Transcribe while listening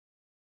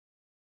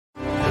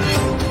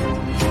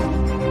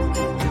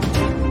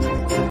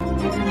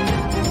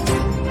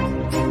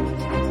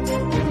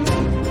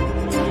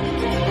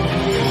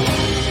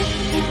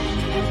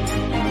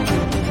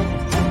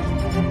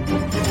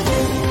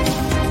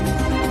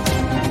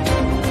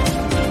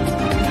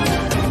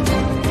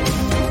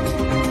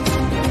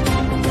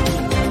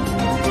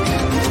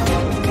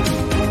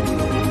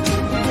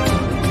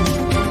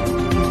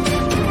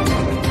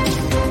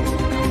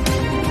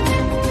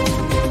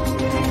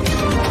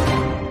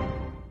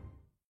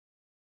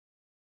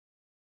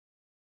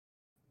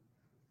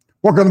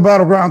Welcome to the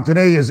Battleground.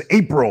 Today is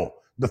April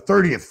the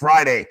 30th,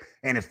 Friday,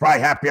 and it's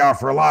probably happy hour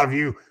for a lot of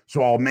you,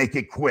 so I'll make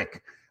it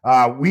quick.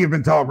 We have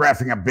been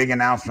telegraphing a big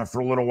announcement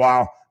for a little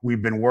while.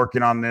 We've been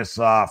working on this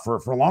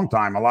for a long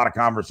time. A lot of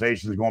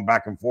conversations going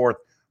back and forth,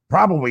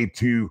 probably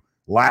to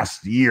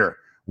last year,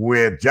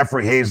 with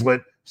Jeffrey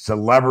Hayzlett,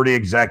 celebrity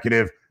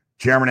executive,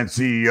 chairman and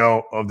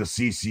CEO of the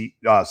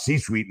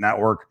C-Suite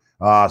Network.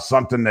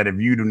 Something that if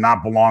you do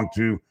not belong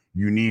to,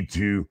 you need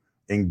to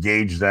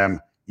engage them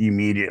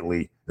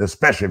immediately,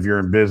 especially if you're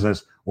in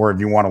business or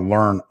if you want to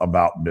learn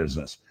about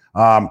business.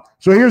 So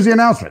here's the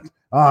announcement.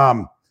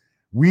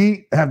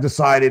 We have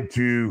decided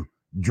to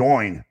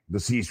join the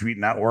C-Suite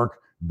Network.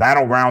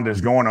 Battleground is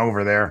going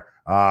over there.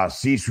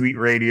 C-Suite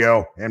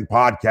Radio and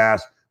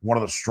podcast, one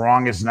of the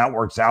strongest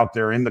networks out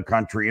there in the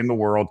country, in the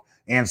world,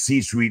 and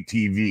C-Suite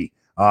TV.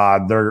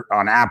 They're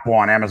on Apple,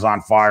 on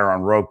Amazon Fire,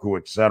 on Roku,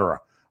 etc.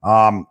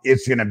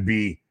 It's going to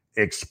be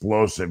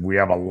explosive. We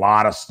have a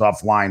lot of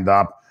stuff lined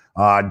up.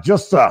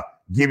 Just to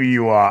give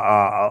you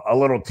a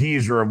little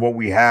teaser of what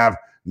we have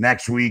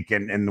next week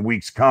and the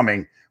weeks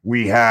coming,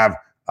 we have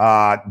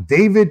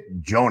David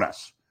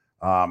Jonas.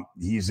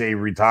 He's a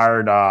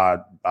retired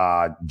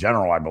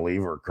general, I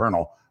believe, or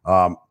colonel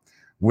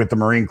with the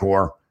Marine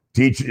Corps.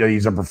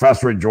 He's a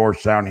professor at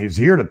Georgetown. He's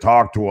here to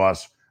talk to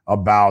us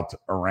about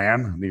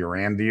Iran, the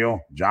Iran deal,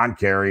 John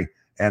Kerry,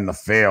 and the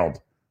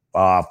failed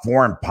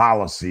foreign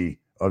policy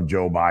of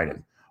Joe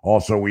Biden.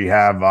 Also, we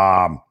have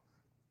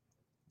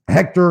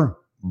Hector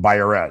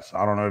Bayeres.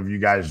 I don't know if you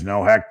guys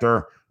know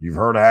Hector. You've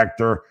heard of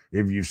Hector.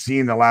 If you've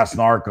seen The Last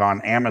Narc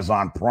on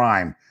Amazon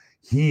Prime,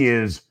 he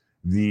is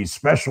the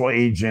special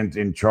agent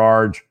in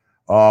charge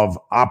of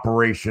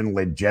Operation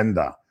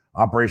Legenda.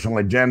 Operation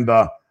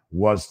Legenda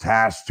was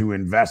tasked to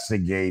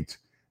investigate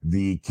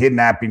the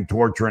kidnapping,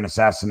 torture, and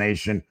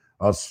assassination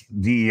of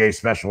DEA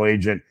special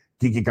agent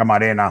Kiki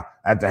Camarena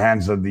at the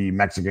hands of the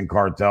Mexican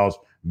cartels,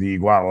 the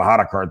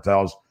Guadalajara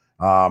cartels,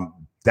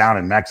 down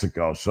in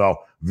Mexico. So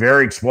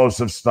very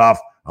explosive stuff.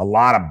 A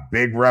lot of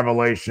big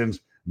revelations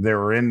that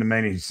were in the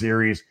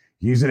miniseries.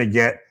 He's going to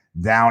get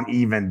down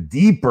even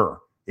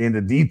deeper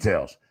into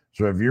details.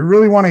 So if you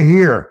really want to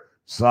hear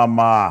some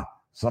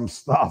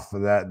stuff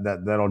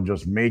that'll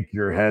just make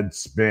your head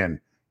spin,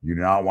 you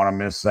do not want to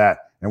miss that.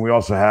 And we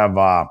also have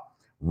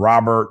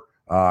Robert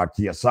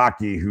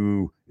Kiyosaki,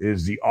 who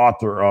is the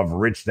author of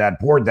Rich Dad,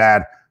 Poor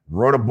Dad,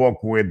 wrote a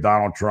book with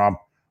Donald Trump.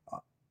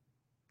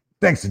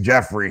 Thanks to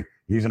Jeffrey,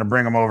 he's going to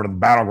bring him over to the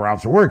Battleground.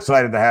 So we're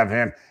excited to have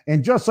him.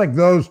 And just like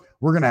those,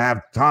 we're going to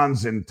have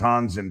tons and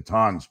tons and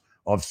tons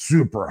of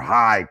super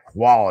high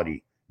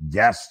quality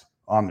guests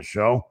on the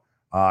show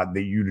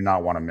that you do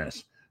not want to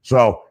miss.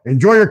 So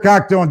enjoy your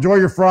cocktail, enjoy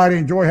your Friday,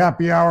 enjoy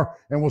happy hour,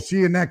 and we'll see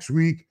you next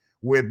week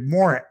with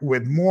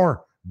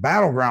more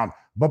Battleground.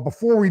 But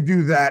before we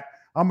do that,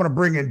 I'm going to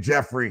bring in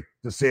Jeffrey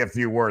to say a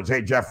few words.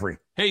 Hey, Jeffrey.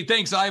 Hey,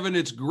 thanks, Ivan.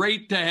 It's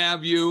great to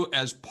have you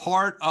as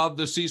part of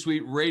the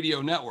C-Suite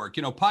Radio Network.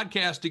 You know,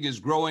 podcasting is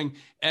growing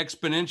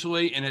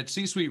exponentially, and at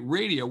C-Suite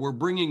Radio, we're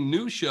bringing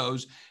new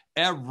shows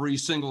every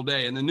single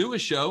day. And the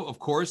newest show, of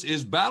course,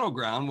 is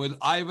Battleground with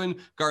Ivan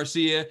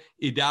Garcia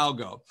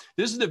Hidalgo.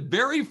 This is the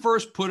very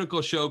first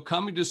political show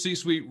coming to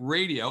C-Suite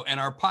Radio and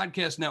our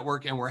podcast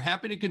network, and we're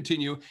happy to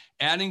continue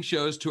adding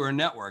shows to our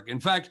network. In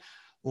fact,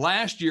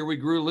 last year, we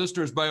grew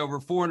listeners by over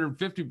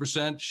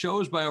 450%,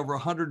 shows by over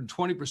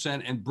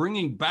 120%, and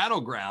bringing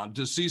Battleground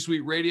to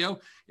C-Suite Radio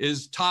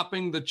is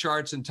topping the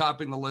charts and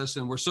topping the list,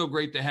 and we're so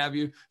great to have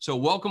you. So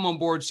welcome on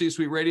board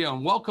C-Suite Radio,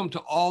 and welcome to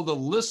all the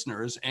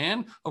listeners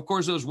and, of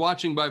course, those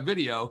watching by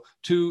video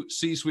to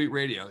C-Suite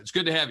Radio. It's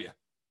good to have you.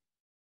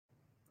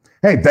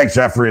 Hey, thanks,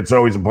 Jeffrey. It's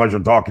always a pleasure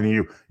talking to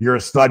you. You're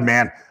a stud,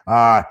 man.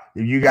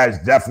 You guys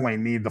definitely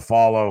need to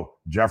follow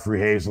Jeffrey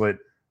Hayzlett,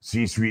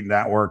 C-Suite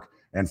Network,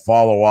 and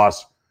follow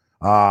us.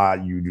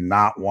 You do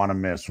not want to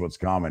miss what's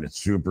coming.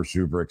 It's super,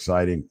 super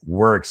exciting.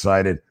 We're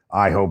excited.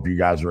 I hope you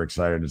guys are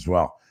excited as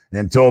well.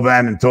 Until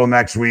then, until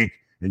next week,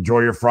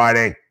 enjoy your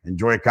Friday.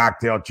 Enjoy a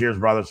cocktail. Cheers,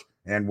 brothers.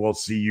 And we'll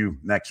see you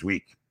next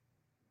week.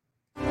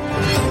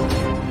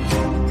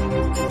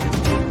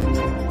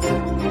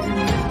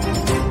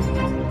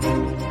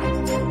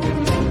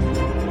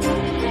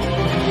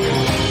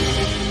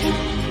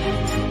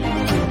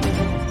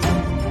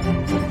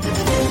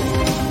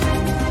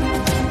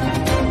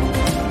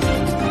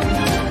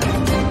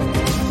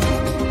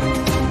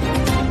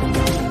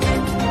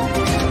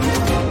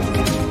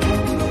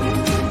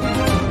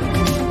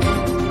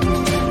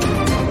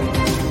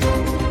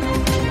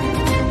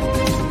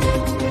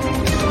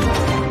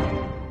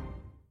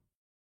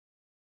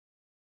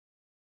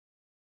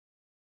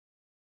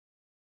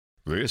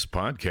 This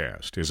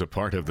podcast is a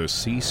part of the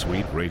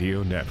C-Suite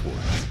Radio Network.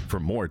 For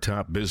more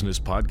top business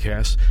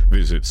podcasts,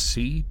 visit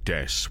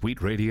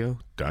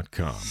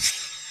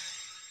c-suiteradio.com.